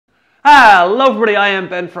Hello everybody, I am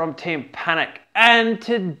Ben from Team Panic, and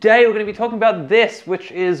today we're going to be talking about this,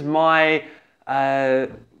 which is my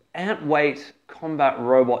Antweight combat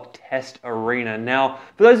robot test arena. Now,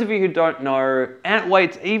 for those of you who don't know,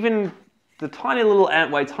 Antweights, even the tiny little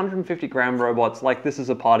Antweights, 150 gram robots, like this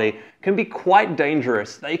is a party, can be quite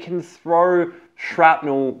dangerous. They can throw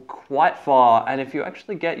shrapnel quite far, and if you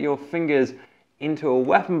actually get your fingers into a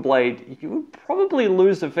weapon blade, you would probably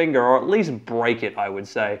lose a finger, or at least break it, I would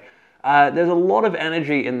say. There's a lot of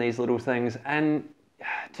energy in these little things, and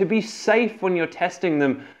to be safe when you're testing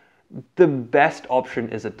them, the best option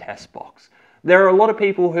is a test box. There are a lot of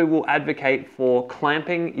people who will advocate for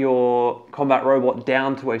clamping your combat robot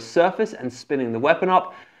down to a surface and spinning the weapon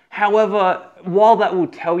up. However, while that will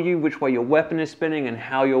tell you which way your weapon is spinning and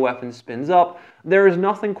how your weapon spins up, there is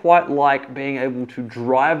nothing quite like being able to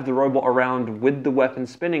drive the robot around with the weapon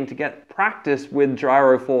spinning to get practice with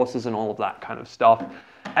gyro forces and all of that kind of stuff.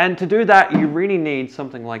 And to do that, you really need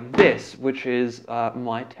something like this, which is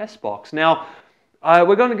my test box. Now,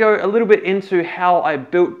 we're going to go a little bit into how I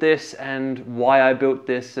built this and why I built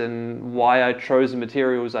this and why I chose the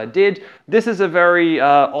materials I did. This is a very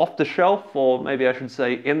off-the-shelf, or maybe I should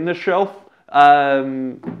say in-the-shelf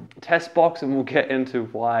test box, and we'll get into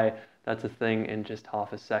why that's a thing in just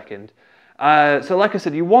half a second. So like I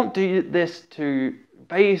said, you want this to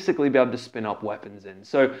basically be able to spin up weapons in.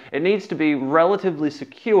 So it needs to be relatively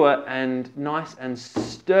secure and nice and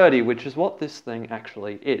sturdy, which is what this thing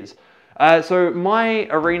actually is. So my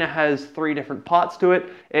arena has three different parts to it.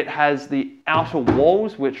 It has the outer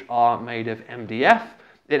walls, which are made of MDF.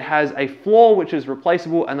 It has a floor, which is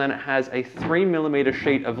replaceable, and then it has a 3mm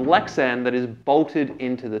sheet of Lexan that is bolted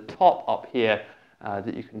into the top up here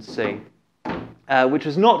that you can see, which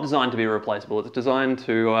is not designed to be replaceable. It's designed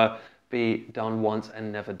to be done once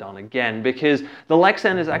and never done again, because the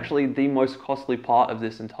Lexan is actually the most costly part of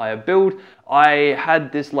this entire build. I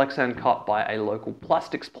had this Lexan cut by a local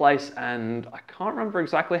plastics place, and I can't remember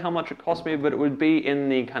exactly how much it cost me, but it would be in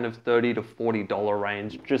the kind of $30 to $40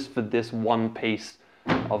 range just for this one piece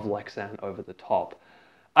of Lexan over the top.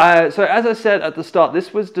 So as I said at the start,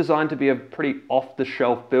 this was designed to be a pretty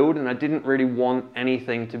off-the-shelf build, and I didn't really want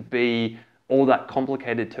anything to be all that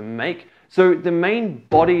complicated to make. So the main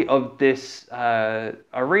body of this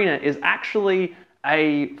arena is actually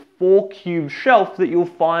a 4-cube shelf that you'll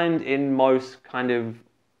find in most kind of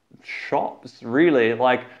shops, really.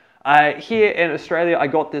 Like here in Australia, I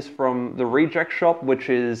got this from the Reject Shop, which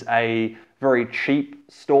is a very cheap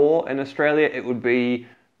store in Australia. It would be,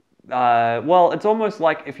 well, it's almost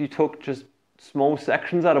like if you took just small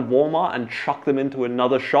sections out of Walmart and chuck them into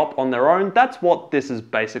another shop on their own. That's what this has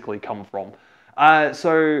basically come from.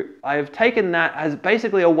 So I've taken that as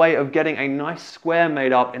basically a way of getting a nice square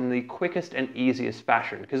made up in the quickest and easiest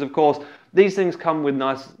fashion. Because of course, these things come with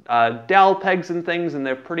nice dowel pegs and things, and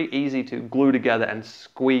they're pretty easy to glue together and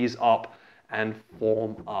squeeze up and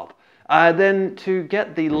form up. Then to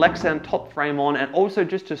get the Lexan top frame on, and also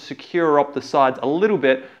just to secure up the sides a little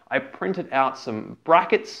bit, I printed out some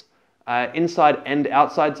brackets. Inside and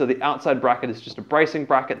outside. So the outside bracket is just a bracing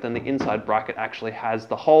bracket, then the inside bracket actually has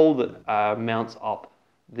the hole that mounts up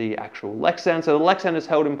the actual Lexan. So the Lexan is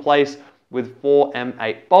held in place with 4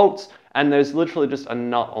 M8 bolts, and there's literally just a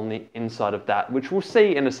nut on the inside of that, which we'll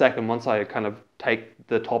see in a second once I kind of take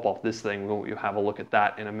the top off this thing. We'll have a look at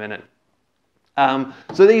that in a minute.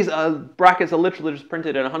 So these brackets are literally just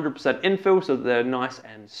printed in 100% infill, so they're nice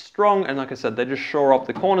and strong, and like I said, they just shore up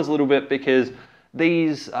the corners a little bit, because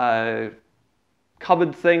these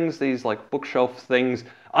cupboard things, these like bookshelf things,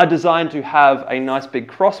 are designed to have a nice big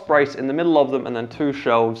cross brace in the middle of them and then 2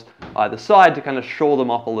 shelves either side to kind of shore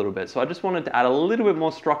them up a little bit. So I just wanted to add a little bit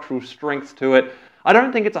more structural strength to it. I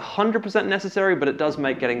don't think it's 100% necessary, but it does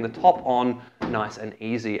make getting the top on nice and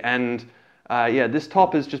easy. And yeah, this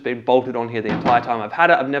top has just been bolted on here the entire time I've had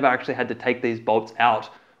it. I've never actually had to take these bolts out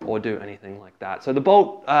or do anything like that. So the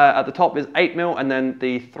bolt at the top is 8mm, and then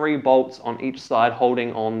the 3 bolts on each side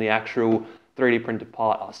holding on the actual 3D printed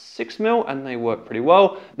part are 6mm, and they work pretty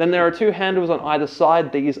well. Then there are 2 handles on either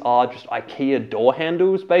side. These are just IKEA door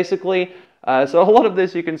handles, basically. So a lot of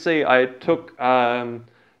this, you can see, I took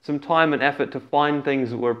some time and effort to find things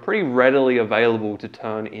that were pretty readily available to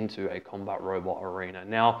turn into a combat robot arena.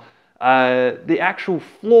 Now, the actual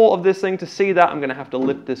floor of this thing, to see that, I'm going to have to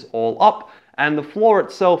lift this all up. And the floor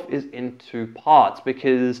itself is in 2 parts,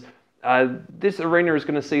 because this arena is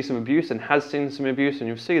going to see some abuse and has seen some abuse, and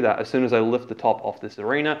you'll see that as soon as I lift the top off this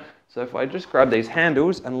arena. So if I just grab these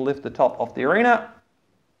handles and lift the top off the arena,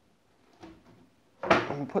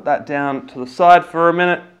 and put that down to the side for a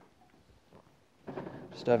minute,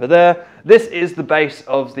 just over there. This is the base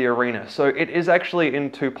of the arena. So it is actually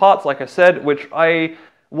in two parts, like I said, which I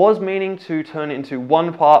was meaning to turn into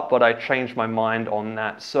one part, but I changed my mind on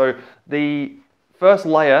that. So the first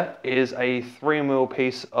layer is a 3mm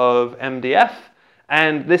piece of MDF,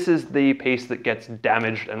 and this is the piece that gets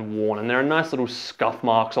damaged and worn, and there are nice little scuff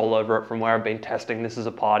marks all over it from where I've been testing this as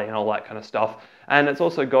a party and all that kind of stuff. And it's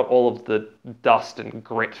also got all of the dust and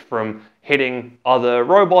grit from hitting other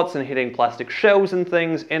robots and hitting plastic shells and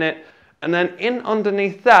things in it. And then in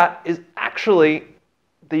underneath that is actually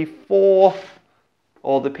the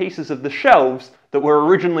the pieces of the shelves that were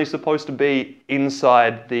originally supposed to be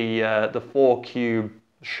inside the 4-cube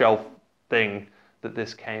shelf thing that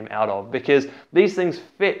this came out of, because these things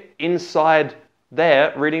fit inside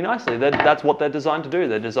there really nicely. That's what they're designed to do.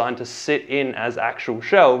 They're designed to sit in as actual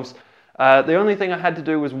shelves. The only thing I had to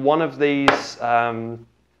do was one of these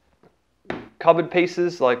cupboard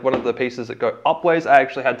pieces, like one of the pieces that go upways, I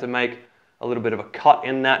actually had to make a little bit of a cut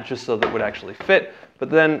in that just so that it would actually fit. But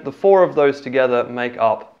then the 4 of those together make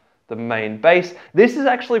up the main base. This is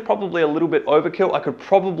actually probably a little bit overkill. I could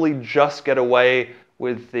probably just get away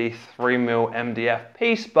with the 3mm MDF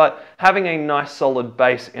piece, but having a nice solid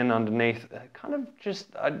base in underneath kind of just,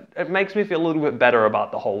 it makes me feel a little bit better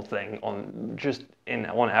about the whole thing on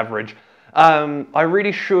average. I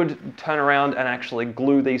really should turn around and actually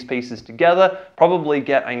glue these pieces together, probably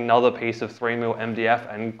get another piece of 3mm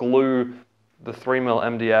MDF and glue the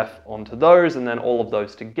 3mm MDF onto those, and then all of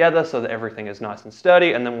those together so that everything is nice and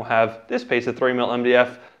sturdy, and then we'll have this piece of 3mm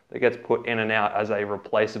MDF that gets put in and out as a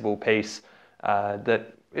replaceable piece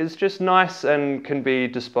that is just nice and can be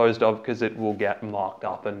disposed of because it will get marked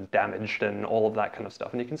up and damaged and all of that kind of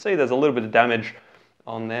stuff. And you can see there's a little bit of damage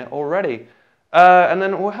on there already. And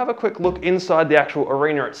then we'll have a quick look inside the actual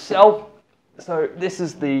arena itself. So this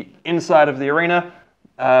is the inside of the arena.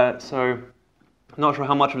 So I'm not sure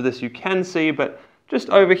how much of this you can see, but just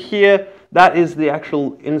over here, that is the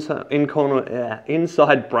actual inside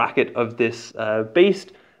bracket of this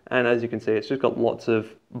beast. And as you can see, it's just got lots of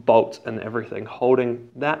bolts and everything holding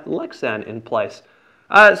that Lexan in place.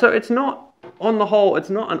 So it's not, on the whole, it's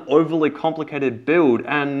not an overly complicated build,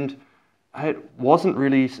 and it wasn't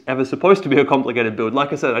really ever supposed to be a complicated build.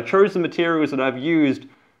 Like I said, I chose the materials that I've used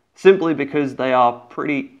simply because they are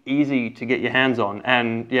pretty easy to get your hands on.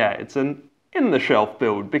 And yeah, it's an in-the-shelf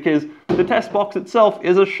build because the test box itself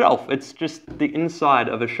is a shelf. It's just the inside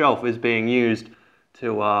of a shelf is being used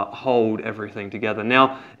to hold everything together.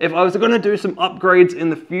 Now, if I was going to do some upgrades in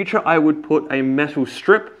the future, I would put a metal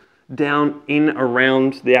strip down in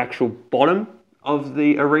around the actual bottom of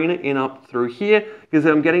the arena in up through here, because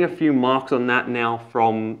I'm getting a few marks on that now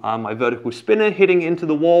from my vertical spinner hitting into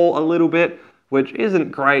the wall a little bit, which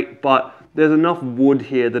isn't great, but there's enough wood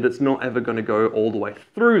here that it's not ever going to go all the way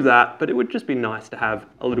through that, but it would just be nice to have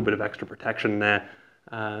a little bit of extra protection there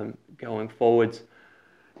going forwards.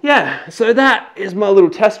 Yeah, so that is my little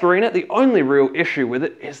test arena. The only real issue with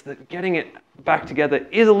it is that getting it back together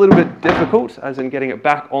is a little bit difficult, as in getting it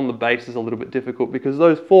back on the base is a little bit difficult because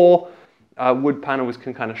those 4 wood panels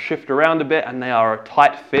can kind of shift around a bit and they are a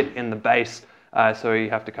tight fit in the base, so you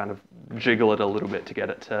have to kind of jiggle it a little bit to get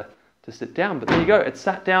it to sit down. But there you go, it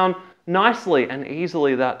sat down nicely and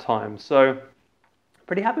easily that time, so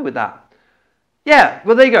pretty happy with that. Yeah,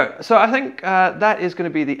 well there you go. So I think that is going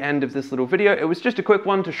to be the end of this little video. It was just a quick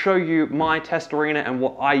one to show you my test arena and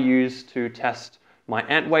what I use to test my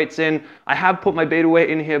ant weights in. I have put my beta weight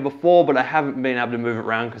in here before, but I haven't been able to move it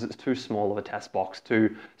around because it's too small of a test box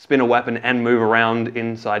to spin a weapon and move around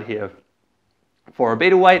inside here for a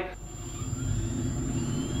beta weight.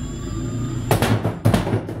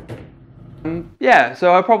 Yeah,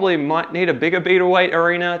 so I probably might need a bigger beta weight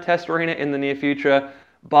arena, test arena in the near future.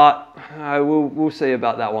 But we'll see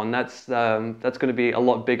about that one. That's going to be a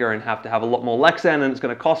lot bigger and have to have a lot more Lexan, and it's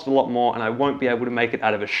going to cost a lot more, and I won't be able to make it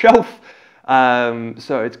out of a shelf.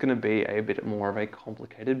 So it's going to be a bit more of a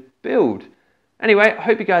complicated build. Anyway, I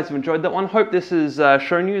hope you guys have enjoyed that one. Hope this has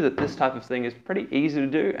shown you that this type of thing is pretty easy to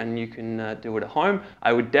do and you can do it at home.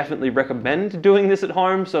 I would definitely recommend doing this at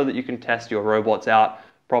home so that you can test your robots out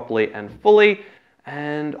properly and fully.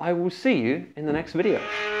 And I will see you in the next video.